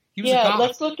teenager.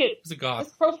 Let's look at let's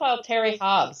profile Terry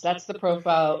Hobbs. That's the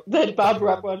profile that Bob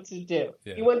Ruff wants to do.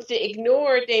 Yeah. He wants to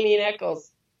ignore Damien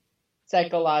Echols'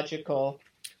 psychological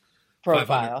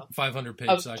profile. 500 page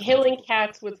of killing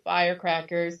cats with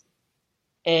firecrackers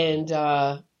and,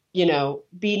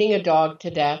 beating a dog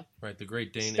to death. Right, the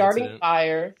Great Dane starting incident.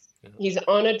 fires. Yeah. He's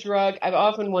on a drug. I've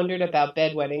often wondered about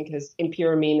bedwetting because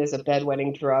impuramine is a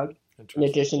bedwetting drug in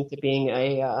addition to being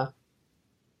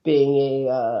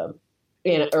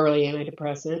an early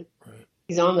antidepressant. Right.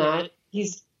 He's on that.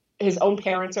 His own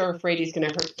parents are afraid he's going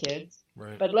to hurt kids.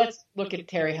 Right. But let's look at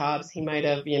Terry Hobbs. He might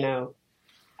have,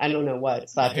 I don't know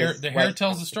what. The hair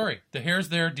tells the story. The hair's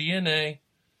there, DNA,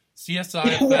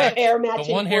 CSI effect. But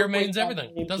one hair means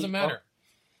everything. It doesn't matter.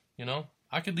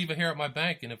 I could leave a hair at my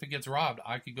bank, and if it gets robbed,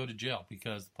 I could go to jail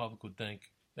because the public would think,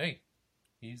 hey,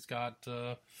 he's got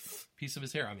a piece of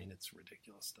his hair. I mean, it's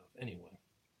ridiculous stuff. Anyway.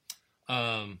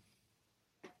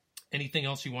 Anything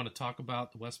else you want to talk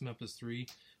about the West Memphis 3?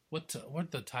 What are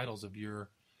the titles of your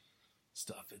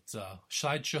stuff? It's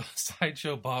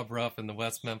Sideshow Bob Ruff and the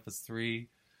West Memphis 3.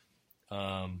 Who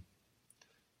are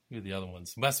the other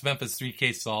ones? West Memphis 3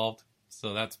 case solved.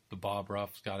 So that's the Bob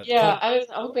Ruff. Got it. Yeah, I was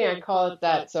hoping I'd call it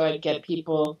that so I'd get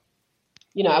people,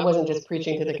 I wasn't just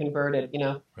preaching to the converted,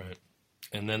 Right.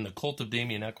 And then the Cult of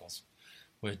Damien Echols,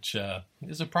 which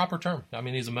is a proper term. I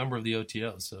mean, he's a member of the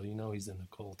OTO, so he's in the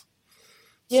cult.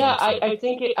 Yeah, I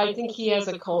think he has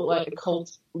a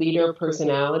cult leader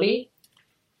personality.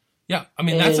 Yeah, I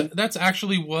mean that's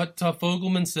actually what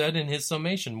Fogelman said in his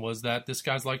summation was that this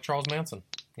guy's like Charles Manson.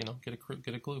 Get a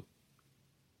clue.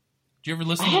 Do you ever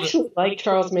listen? I actually like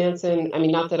Charles Manson. I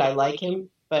mean, not that I like him,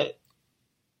 but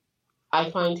I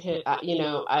find him,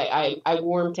 I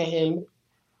warm to him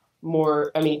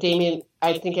more. I mean, Damien,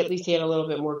 I think at least he had a little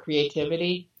bit more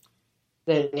creativity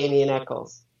than Damien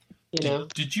Echols, you know?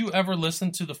 Did you ever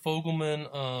listen to the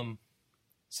Fogelman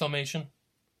summation?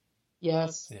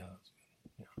 Yes. Yeah.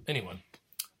 Anyway.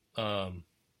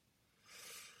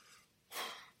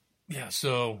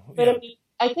 So. But I mean,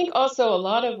 I think also a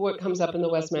lot of what comes up in the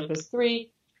West Memphis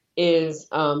Three is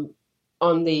on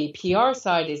the PR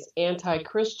side is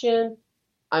anti-Christian.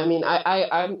 I mean,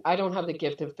 I don't have the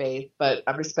gift of faith, but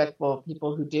I'm respectful of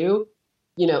people who do.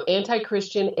 You know,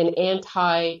 anti-Christian and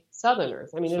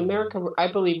anti-Southerners. I mean, in America,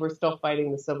 I believe we're still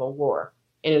fighting the Civil War,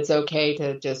 and it's okay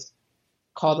to just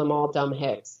call them all dumb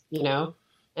hicks, you know?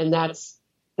 And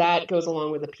that goes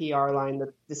along with the PR line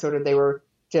that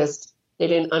they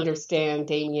didn't understand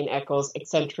Damien Echols'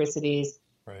 eccentricities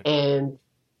right. and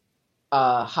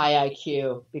high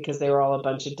IQ because they were all a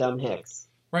bunch of dumb hicks.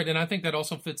 Right, and I think that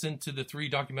also fits into the 3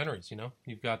 documentaries, you know?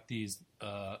 You've got these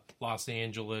Los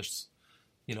Angeles,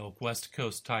 you know, West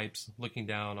Coast types looking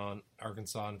down on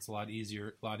Arkansas, and it's a lot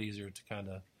easier to kind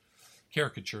of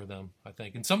caricature them, I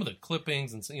think. And some of the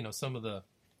clippings and, you know, some of the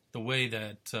way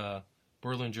that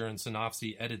Berlinger and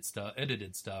Sanofsky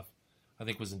edited stuff, I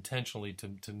think was intentionally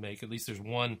to make, at least there's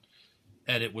one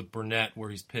edit with Burnett where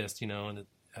he's pissed, you know, and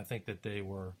I think that they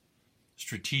were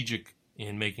strategic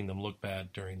in making them look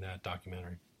bad during that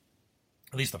documentary.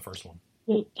 At least the first one.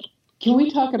 Can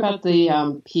we talk about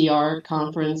the PR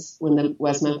conference when the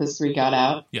West Memphis Three got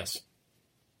out? Yes.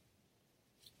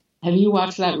 Have you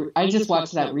watched that? I just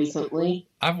watched that recently.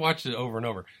 I've watched it over and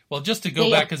over. Well, just to go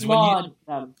back, because when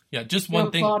them. Yeah, just one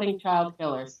thing. Applauding child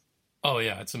killers. Oh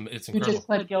yeah, it's incredible. Who just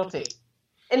pled guilty.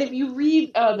 And if you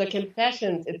read the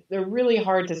confessions, they're really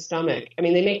hard to stomach. I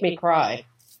mean, they make me cry.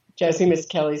 Jesse Miss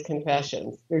Kelly's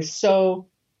confessions. They're so,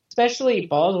 especially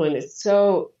Baldwin, is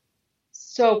so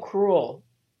cruel,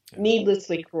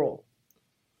 needlessly cruel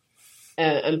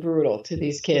and brutal to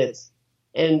these kids.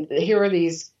 And here are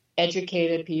these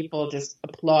educated people just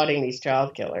applauding these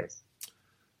child killers.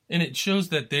 And it shows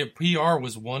that their PR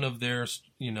was one of their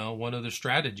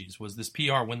strategies was this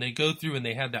PR. When they go through and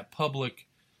they had that public,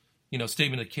 you know,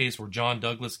 statement of the case where John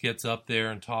Douglas gets up there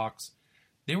and talks,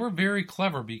 they were very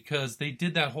clever because they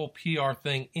did that whole PR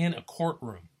thing in a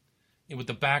courtroom with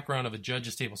the background of a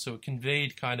judge's table. So it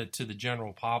conveyed kind of to the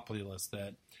general populace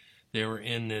that they were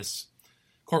in this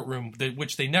courtroom,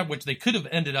 which they could have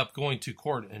ended up going to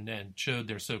court and showed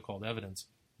their so-called evidence.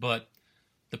 But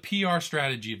the PR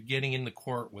strategy of getting in the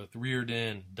court with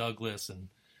Reardon, Douglas, and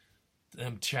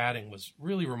them chatting was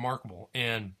really remarkable.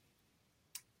 And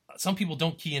some people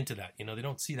don't key into that. You know, they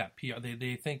don't see that PR.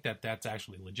 They think that that's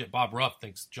actually legit. Bob Ruff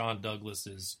thinks John Douglas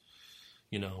is,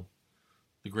 you know,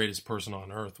 the greatest person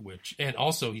on earth, and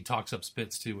also he talks up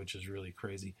Spitz too, which is really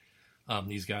crazy.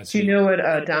 These guys. Do you know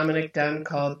what Dominic Dunn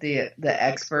called the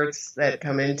experts that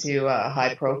come into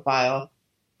high profile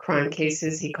crime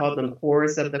cases? He called them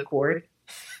whores of the court.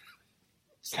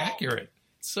 It's accurate.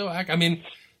 I mean,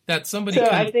 that somebody. So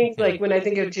I think, like, when I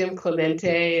think of Jim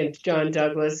Clemente and John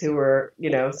Douglas, who were, you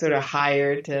know, sort of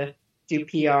hired to do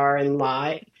PR and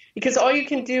lie, because all you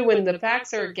can do when the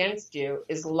facts are against you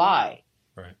is lie.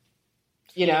 Right.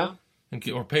 You know.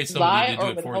 Or pay somebody to do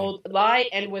it for you. Lie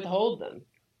and withhold them,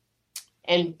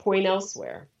 and point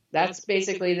elsewhere. That's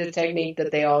basically the technique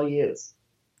that they all use.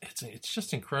 It's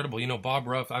just incredible. You know, Bob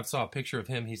Ruff, I saw a picture of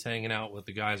him. He's hanging out with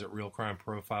the guys at Real Crime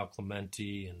Profile,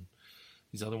 Clemente, and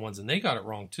these other ones, and they got it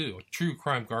wrong too. True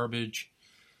Crime Garbage,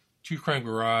 True Crime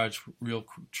Garage, True.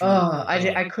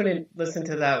 I couldn't listen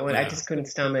to that one. Yeah. I just couldn't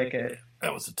stomach it.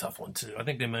 That was a tough one too. I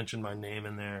think they mentioned my name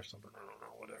in there or something. I don't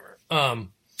know, whatever.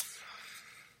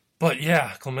 But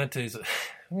yeah, Clemente's. I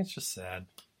mean, it's just sad.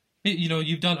 You know,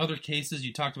 you've done other cases.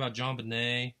 You talked about John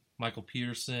Bonet, Michael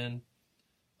Peterson,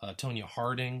 Tonya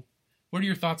Harding. What are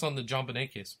your thoughts on the John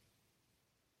Bonet case?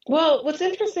 Well, what's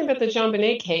interesting about the John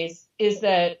Bonet case is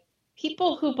that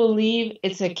people who believe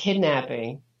it's a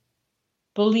kidnapping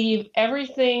believe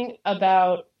everything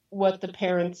about what the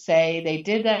parents say they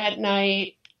did that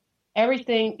night,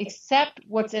 everything except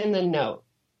what's in the note.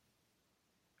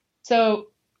 So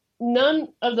none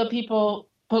of the people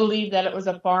believe that it was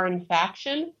a foreign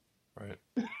faction. Right.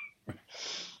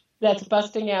 That's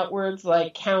busting out words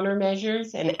like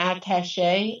countermeasures and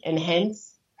attaché and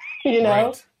hence, you know,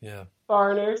 right. Yeah.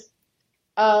 Foreigners.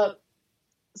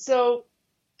 So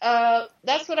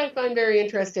that's what I find very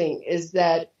interesting is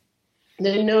that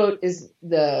the note is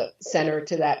the center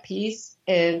to that piece.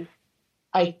 And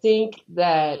I think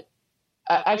that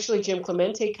actually Jim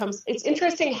Clemente it's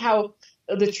interesting how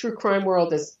the true crime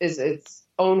world is its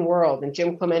own world. And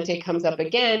Jim Clemente comes up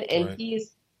again and right.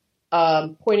 He's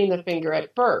pointing the finger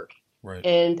at Burke. Right.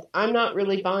 And I'm not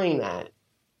really buying that.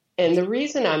 And the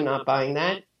reason I'm not buying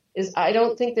that is I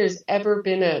don't think there's ever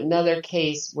been another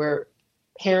case where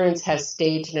parents have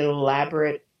staged an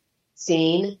elaborate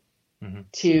scene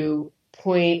to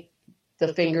point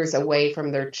the fingers away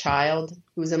from their child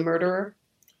who's a murderer.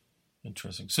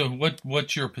 Interesting. So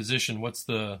what's your position? What's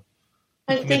the...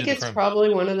 I think it's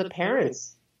probably one of the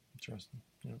parents. Interesting.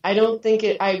 Yeah. I don't think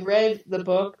it... I read the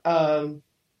book called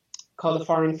The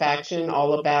Foreign Faction,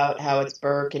 all about how it's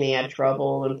Burke and he had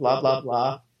trouble and blah, blah,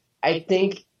 blah. I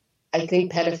think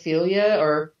pedophilia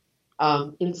or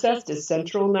incest is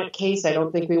central in that case. I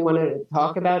don't think we want to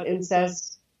talk about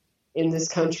incest in this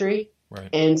country. Right.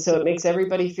 And so it makes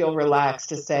everybody feel relaxed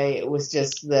to say it was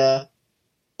just the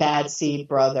bad seed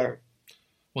brother.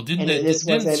 Well, didn't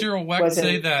Cyril Wecht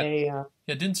say that?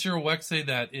 Didn't Cyril Wecht say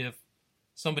that if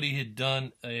somebody had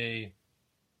done a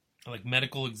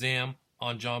medical exam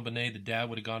on John Bonet, the dad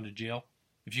would have gone to jail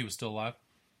if she was still alive?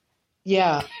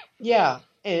 Yeah.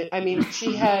 And, I mean,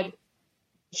 she had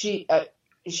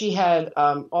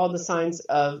all the signs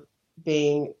of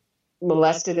being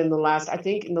molested in the last.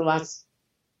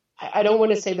 I don't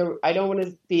want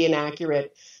to be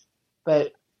inaccurate,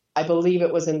 but I believe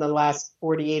it was in the last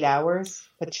 48 hours.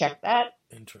 But check that.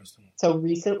 Interesting. So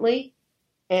recently,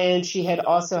 and she had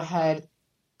also had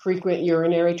frequent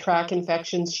urinary tract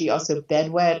infections. She also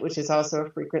bedwet, which is also a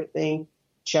frequent thing.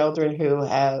 Children who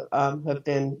have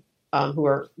been who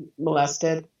are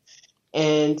molested,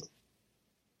 and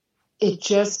it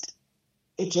just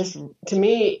to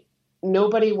me,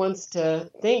 nobody wants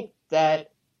to think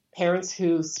that parents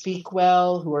who speak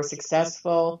well, who are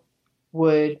successful,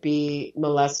 would be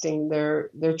molesting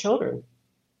their children.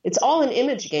 It's all an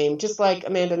image game, just like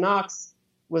Amanda Knox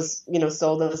was,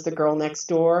 sold as the girl next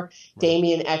door. Right.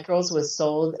 Damien Echols was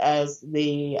sold as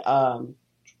the outsider,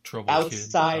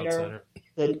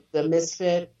 the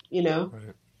misfit. Right.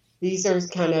 These are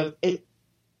kind of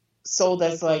sold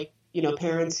as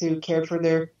parents who cared for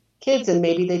their kids, and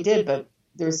maybe they did, but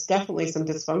there's definitely some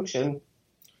dysfunction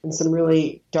and some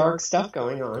really dark stuff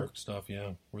going on. Dark stuff,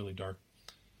 yeah, really dark.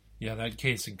 Yeah, that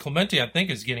case. And Clemente, I think,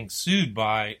 is getting sued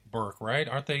by Burke, right?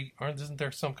 Isn't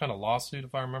there some kind of lawsuit,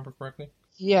 if I remember correctly?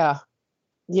 Yeah,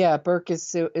 Burke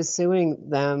is suing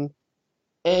them,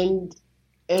 and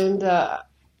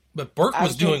but Burke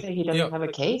was doing. He doesn't have a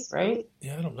case, right?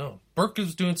 Yeah, I don't know. Burke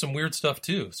was doing some weird stuff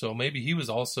too, so maybe he was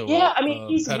also. Yeah,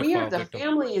 he's weird. The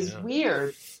family is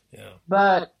weird. Yeah,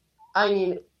 but I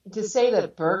mean, to say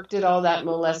that Burke did all that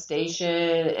molestation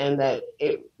and that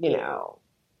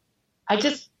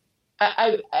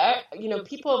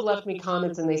people have left me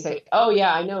comments and they say, "Oh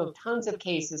yeah, I know tons of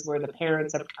cases where the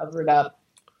parents have covered up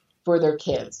for their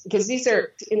kids," because these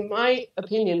are, in my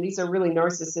opinion, these are really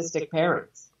narcissistic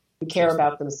parents who care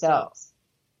about themselves.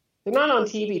 They're not on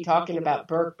TV talking about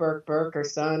Burke, or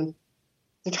son.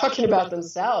 They're talking about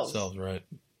themselves. Right.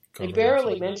 They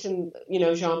barely mention,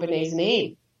 Jean Bonet's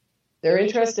name. They're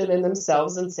interested in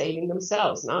themselves and saving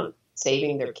themselves, not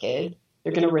saving their kid.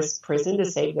 They're going to risk prison to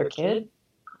save their kid.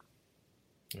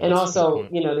 Yeah, and also,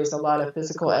 there's a lot of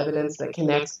physical evidence that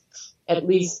connects, at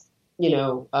least,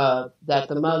 that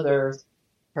the mother,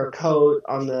 her coat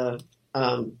on the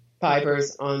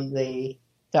fibers on the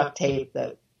duct tape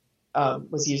that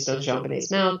was used on Jean Bonet's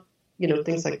mouth,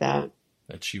 things like that.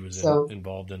 That she was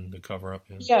involved in the cover-up.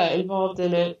 Yeah, involved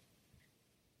in it.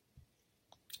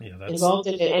 Yeah, that's... Involved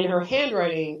in it. And her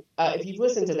handwriting, if you've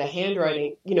listened to the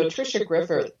handwriting, Tricia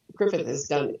Griffith has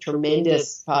done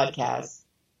tremendous podcasts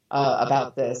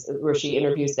about this, where she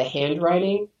interviews the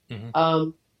handwriting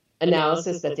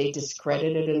analysis that they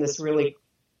discredited in this really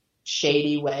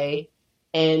shady way.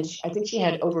 And I think she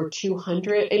had over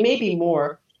 200, it may be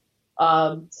more,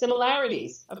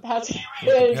 similarities of Patsy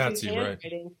Ramsey's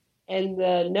handwriting and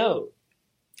the note.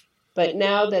 But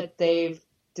now that they've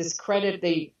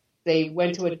discredited, they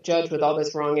went to a judge with all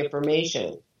this wrong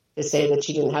information to say that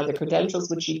she didn't have the credentials,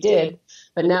 which she did.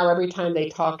 But now every time they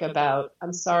talk about,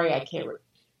 I'm sorry, I can't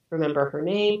remember her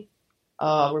name.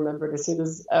 I'll remember it as soon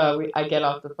as I get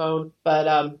off the phone.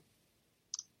 But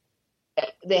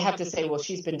they have to say, well,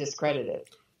 she's been discredited.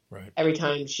 Right. Every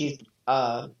time she's,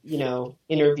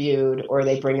 interviewed, or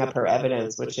they bring up her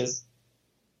evidence, which is,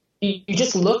 you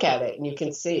just look at it and you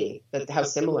can see how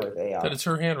similar they are. That it's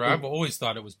her handwriting. I've always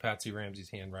thought it was Patsy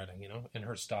Ramsey's handwriting, in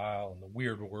her style and the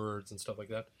weird words and stuff like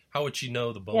that. How would she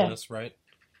know the bonus, right?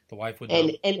 The wife would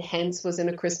know. And hence was in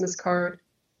a Christmas card.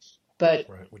 But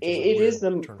it is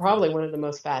probably one of the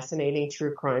most fascinating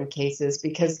true crime cases,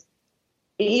 because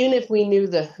even if we knew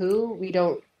the who, we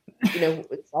don't,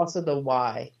 it's also the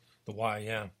why. The why,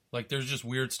 yeah. Like, there's just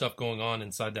weird stuff going on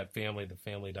inside that family, the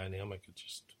family dynamic. It's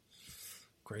just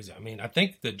crazy. I mean, I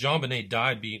think that John Bonet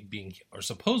died being or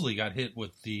supposedly got hit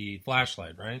with the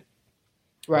flashlight, right?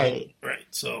 Right. Right.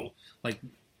 So, like,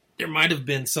 there might have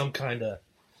been some kind of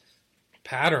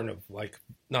pattern of, like,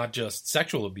 not just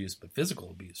sexual abuse, but physical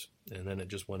abuse. And then it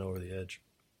just went over the edge.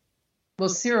 Well,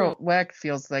 Cyril Weck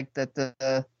feels like that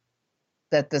the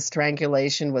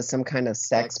strangulation was some kind of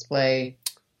sex play.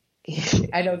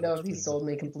 I don't know if he sold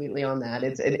me completely on that.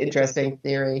 It's an interesting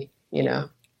theory, you know.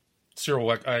 Cyril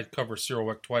Weck, I covered Cyril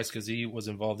Weck twice because he was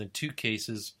involved in 2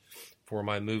 cases for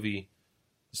my movie,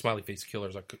 The Smiley Face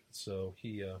Killers. So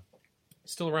he's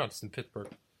still around. It's in Pittsburgh.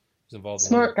 He's involved.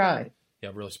 Smart guy.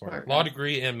 Yeah, really smart. Law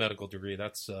degree and medical degree.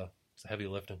 That's heavy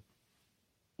lifting.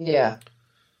 Yeah.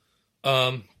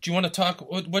 Do you want to talk?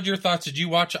 What are your thoughts? Did you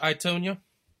watch I, Tonya?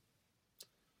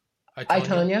 I,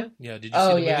 Tonya? Yeah. Did you see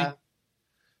the movie?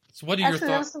 So what are your thoughts?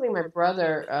 That was something my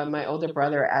brother, my older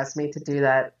brother, asked me to do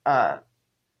that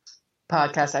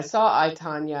podcast. I saw I,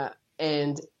 Tonya,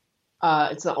 and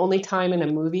it's the only time in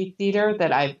a movie theater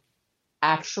that I've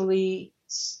actually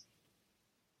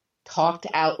talked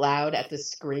out loud at the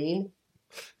screen.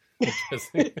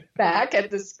 Back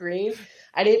at the screen.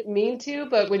 I didn't mean to,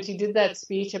 but when she did that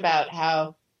speech about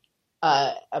how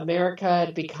America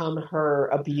had become her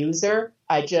abuser,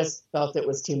 I just felt it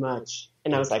was too much.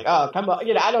 And I was like, oh, come on.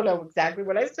 I don't know exactly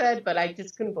what I said, but I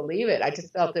just couldn't believe it. I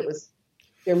just felt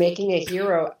they're making a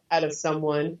hero out of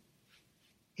someone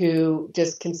who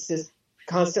just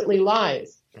constantly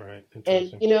lies. Right.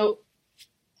 And,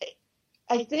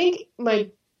 I think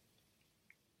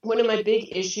one of my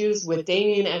big issues with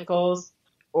Damien Echols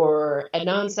or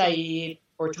Adnan Syed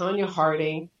or Tonya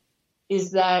Harding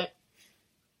is that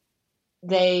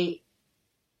they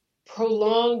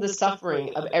prolong the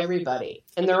suffering of everybody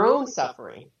and their own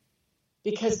suffering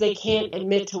because they can't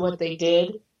admit to what they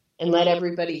did and let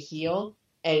everybody heal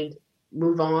and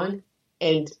move on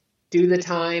and do the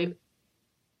time.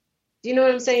 Do you know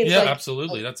what I'm saying? It's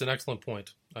absolutely. That's an excellent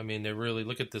point. I mean, they really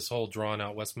look at this whole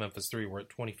drawn-out West Memphis 3. We're at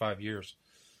 25 years.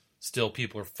 Still,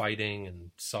 people are fighting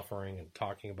and suffering and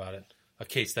talking about it. A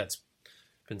case that's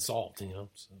been solved, so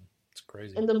it's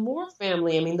crazy. And the Moore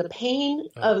family, I mean, the pain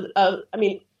the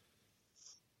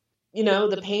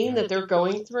pain that they're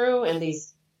going through, and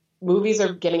these movies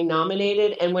are getting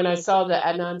nominated. And when I saw that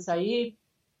Adnan Syed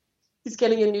is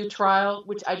getting a new trial,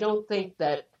 which I don't think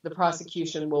that the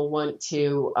prosecution will want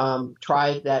to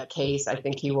try that case. I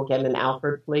think he will get an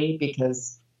Alford plea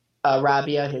because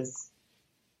Rabia, his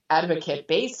advocate,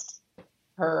 based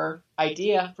her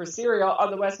idea for serial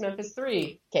on the West Memphis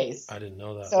 3 case. I didn't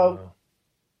know that. So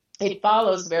it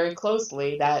follows very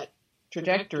closely that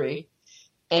trajectory.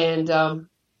 And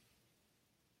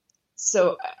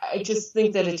so I just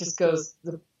think that it just goes,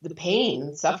 the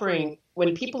pain, suffering,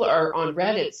 when people are on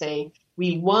Reddit saying,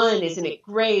 we won, isn't it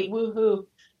great, woohoo.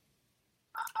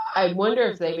 I wonder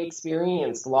if they've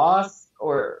experienced loss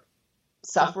or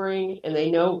suffering, and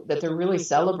they know that they're really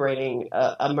celebrating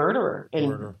a murderer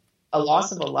and a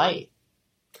loss of a life,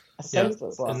 a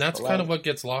senseless loss. And that's of a kind life. of what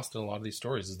gets lost in a lot of these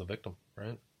stories is the victim,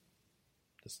 right?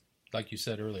 Just like you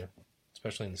said earlier,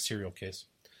 especially in the serial case.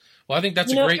 Well, I think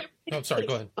that's a great... Oh, sorry,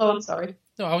 go ahead. Oh, I'm sorry.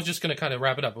 No, I was just going to kind of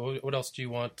wrap it up. What else do you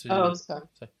want to sorry.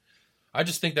 say? I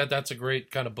just think that that's a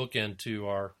great kind of bookend to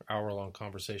our hour-long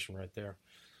conversation right there.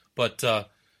 But so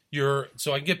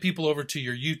I can get people over to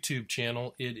your YouTube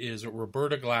channel. It is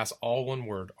Roberta Glass, all one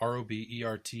word,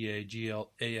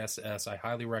 RobertaGlass. I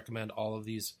highly recommend all of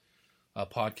these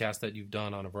podcasts that you've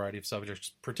done on a variety of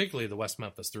subjects, particularly the West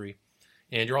Memphis 3.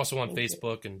 And you're also on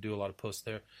Facebook and do a lot of posts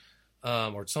there,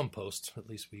 or some posts, at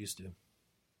least we used to.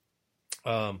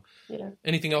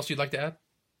 Anything else you'd like to add?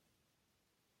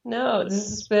 No, this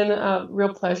has been a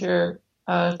real pleasure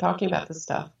talking about this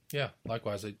stuff. Yeah,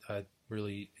 likewise. I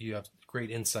really, you have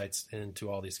great insights into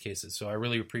all these cases. So I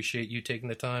really appreciate you taking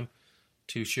the time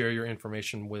to share your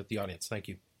information with the audience. Thank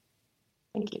you.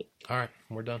 Thank you. All right,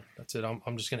 we're done. That's it.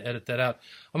 I'm just going to edit that out.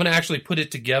 I'm going to actually put it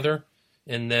together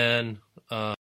and then